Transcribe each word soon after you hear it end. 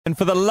And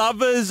for the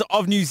lovers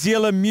of New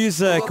Zealand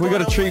music, we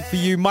got a treat for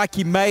you.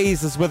 Mikey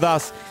Mays is with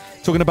us,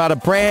 talking about a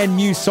brand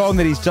new song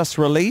that he's just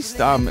released.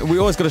 We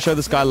always got to show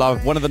this guy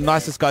love. One of the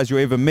nicest guys you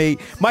ever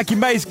meet. Mikey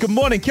Mays, good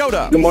morning, kia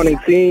ora. Good morning,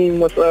 team.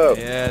 What's up?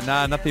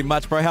 Yeah, nothing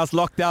much, bro. How's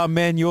lockdown,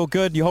 man? You all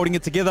good? You holding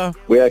it together?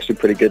 We're actually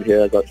pretty good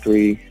here. I got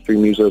three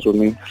musos with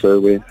me, so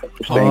we're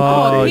staying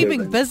pretty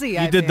keeping good. busy.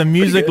 You did the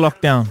music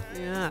lockdown.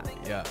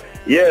 Yeah.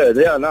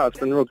 Yeah, no, it's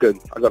been real good.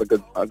 I got a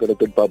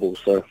good bubble,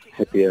 so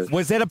happy as.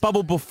 Was that a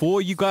bubble before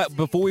we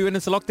went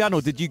into lockdown,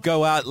 or did you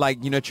go out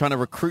trying to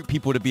recruit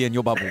people to be in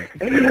your bubble?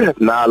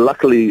 Nah,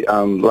 luckily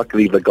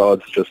the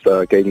gods just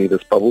gave me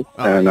this bubble,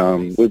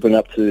 and we've been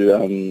up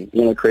to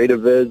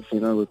creative vids.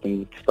 We've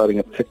been starting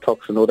up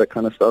TikToks and all that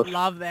kind of stuff.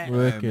 Love that.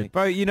 Wicked.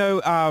 Bro,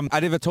 I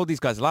never told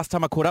these guys. Last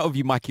time I caught up with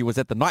you, Mikey, was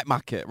at the night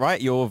market,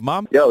 right? You're with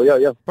Mum?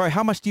 Yeah. Bro,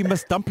 how much do you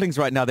miss dumplings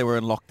right now that we're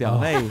in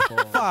lockdown? Hey,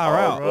 far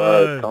out.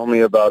 Bro, tell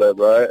me about it,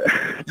 bro.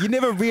 You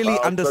never really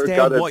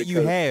understand what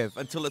you have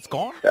until it's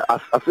gone.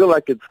 I feel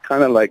like it's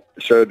kind of like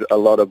showed a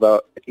lot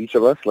about each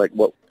of us, like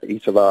what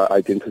each of our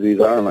identities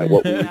are and like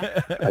what we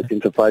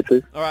identify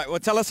to. All right, well,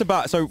 tell us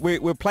about, so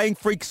we're playing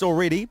Freaks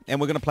already, and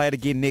we're going to play it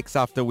again next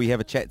after we have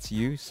a chat to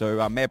you.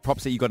 So, mad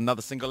props that you got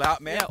another single out,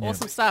 man. Yeah,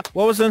 awesome stuff.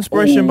 What was the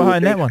inspiration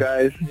behind that Thanks, one?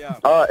 guys.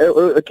 Yeah.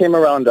 It came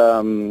around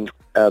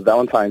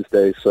Valentine's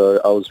Day,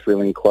 so I was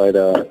feeling quite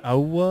I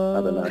don't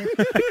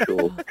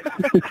know,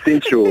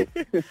 sensual.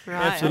 Right,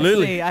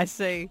 Absolutely. I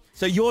see.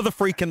 So you're the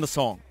freak in the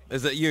song.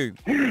 Is it you?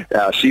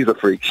 Yeah, she's a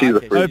freak. She's a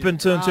freak. Open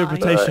to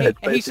interpretation. It's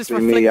He's just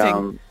basically me.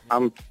 reflecting.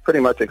 I'm pretty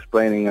much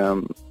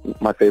explaining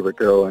my favorite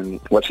girl and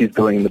what she's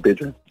doing in the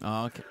bedroom.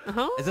 Oh, okay.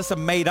 Uh-huh. Is this a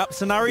made-up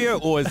scenario,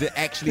 or is it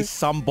actually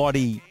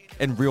somebody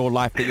in real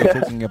life that you're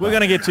talking about? We're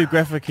going to get too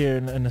graphic here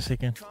in a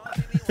second.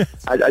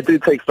 I do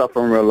take stuff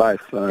from real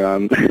life.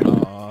 So,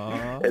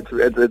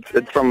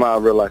 it's from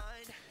real life.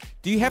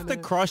 Do you have to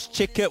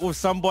cross-check it with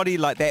somebody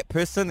like that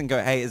person and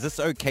go, hey, is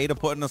this okay to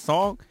put in a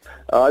song?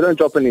 I don't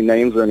drop any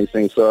names or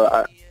anything, so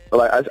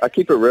I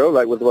keep it real,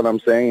 like with what I'm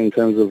saying in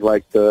terms of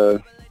like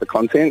the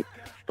content,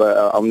 but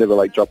I'll never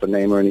like drop a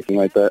name or anything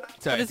like that.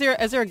 So, But is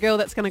there a girl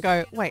that's going to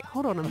go, wait,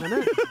 hold on a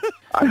minute?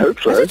 I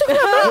hope so.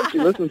 I hope she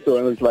listens to it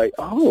and it's like,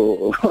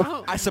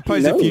 oh. I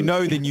suppose No. if you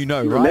know, then you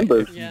know, He right?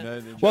 remembers. If you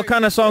know, then you What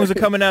kind of songs are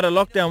coming out of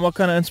lockdown? What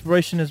kind of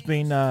inspiration has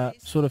been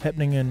sort of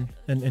happening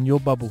in your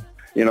bubble?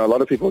 A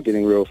lot of people are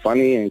getting real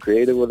funny and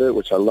creative with it,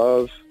 which I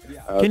love.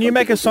 Can you some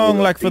make a people song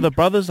do like for deep. the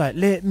brothers, like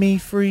 "Let me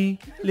free,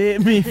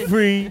 let me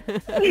free"?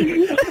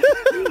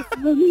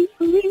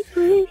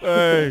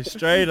 Oh,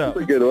 straight up.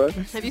 That's a good one.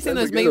 Have you seen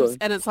That's those a good memes? one.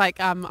 And it's like,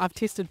 I've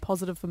tested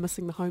positive for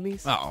missing the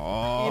homies.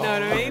 Oh. You know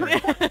what I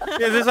mean?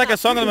 Yeah, there's like a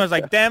song of them. It's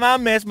like, "Damn, I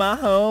miss my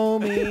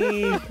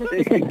homie."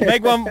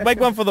 Make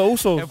one for the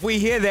Usos. If we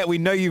hear that, we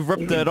know you've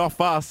ripped it off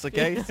us,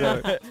 okay?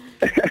 So,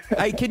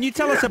 hey, can you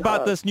tell us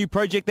about this new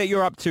project that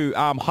you're up to,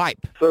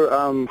 Hype?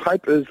 So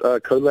Hype is a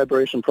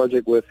collaboration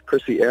project with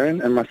Chrissy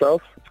Aaron and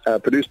myself,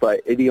 produced by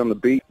Eddie on the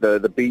beat. The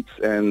beats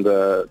and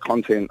the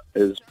content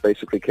is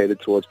basically catered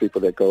towards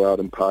people that go out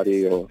and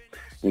party or,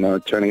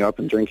 turning up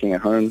and drinking at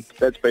home.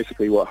 That's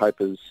basically what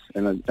Hype is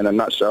in a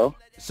nutshell.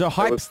 So was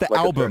Hype's the like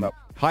a album. turn-up.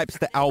 Hype's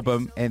the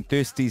album, and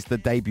Thirsty's the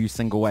debut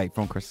single,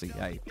 from Chrissy.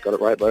 Hey. Got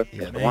it right, bro. Yeah,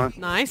 That's the man. one.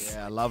 Nice.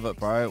 Yeah, I love it,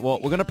 bro. Well,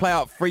 we're going to play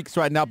out Freaks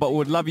right now, but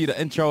we'd love you to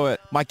intro it.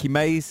 Mikey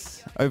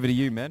Mays, over to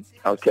you, man.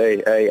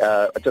 Okay. Hey,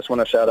 I just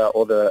want to shout out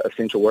all the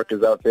essential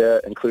workers out there,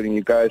 including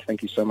you guys.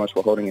 Thank you so much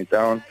for holding it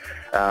down.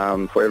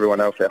 For everyone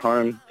else at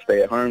home,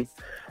 stay at home.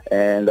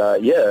 And,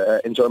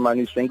 enjoy my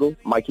new single,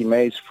 Mikey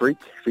Mays Freak,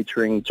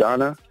 featuring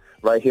Jana,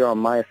 right here on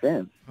My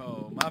FM.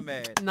 Oh, my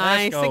man.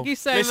 Nice. Let's go. Thank you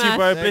so Bless much. you,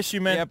 bro. Bless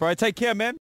you, man. Yeah, bro. Take care, man.